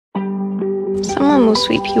Someone will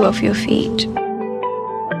sweep you off your feet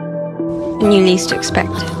when you least expect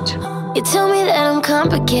it. You tell me that I'm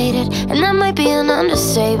complicated, and that might be an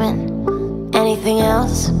understatement. Anything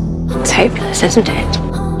else? It's hopeless, isn't it?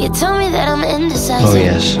 You tell me that I'm indecisive. Oh,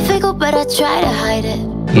 yes. Fickle, but I try to hide it.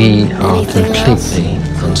 We are Anything completely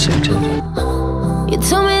unsuited. You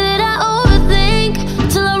tell me that I overthink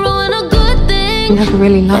till I ruin a good thing. You never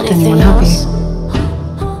really loved Anything anyone, have else? you?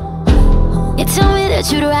 You tell me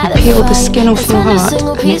that you'd rather You peel the fight skin off than your spend a heart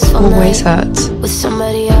single and it peaceful always night hurts. with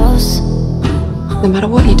somebody else. No matter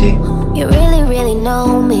what you do. You really, really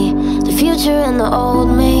know me, the future and the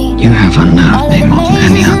old me. You have unnerved me more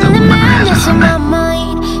than any other woman I ever in my met.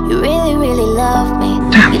 mind. You really, really love me.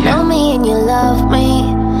 Damn You you. know me and you love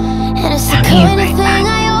me. And it's the How do you kind of make thing that?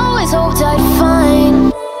 I always hoped I'd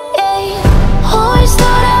find. Yeah. Always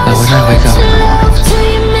thought I But was when I wake hard up to in the love morning, till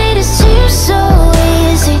you made it seem so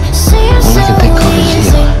easy. Seem all I so can think of is you.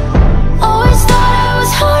 easy. Always thought I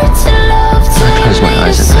was hard to love till I close you my made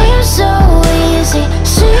eyes it at night. seem so easy.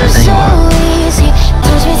 Seem And there you so are. easy.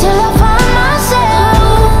 Touch me till I find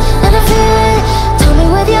myself, and I feel it. Tell me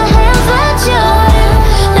with your hands that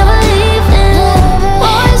you're never leaving.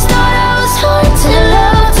 Always thought I was hard to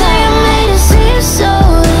love till you made it seem so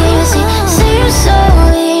easy. Seem so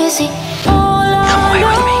easy. All Come away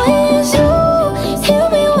with me. I know is you. Heal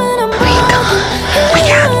me when I'm broken. Heal We me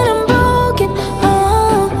can. when I'm broken.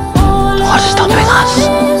 All What's stopping us?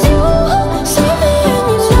 is you. Save me and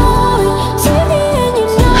you know it. Save me and you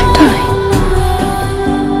know I'm it. dying.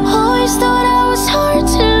 Always thought I was hard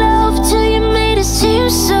to love till you made it seem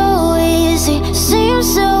so easy. Seem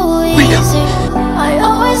so Wake up. easy. I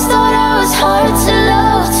always thought I was hard to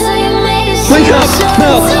love till you made it Wake seem up. so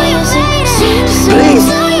No. easy.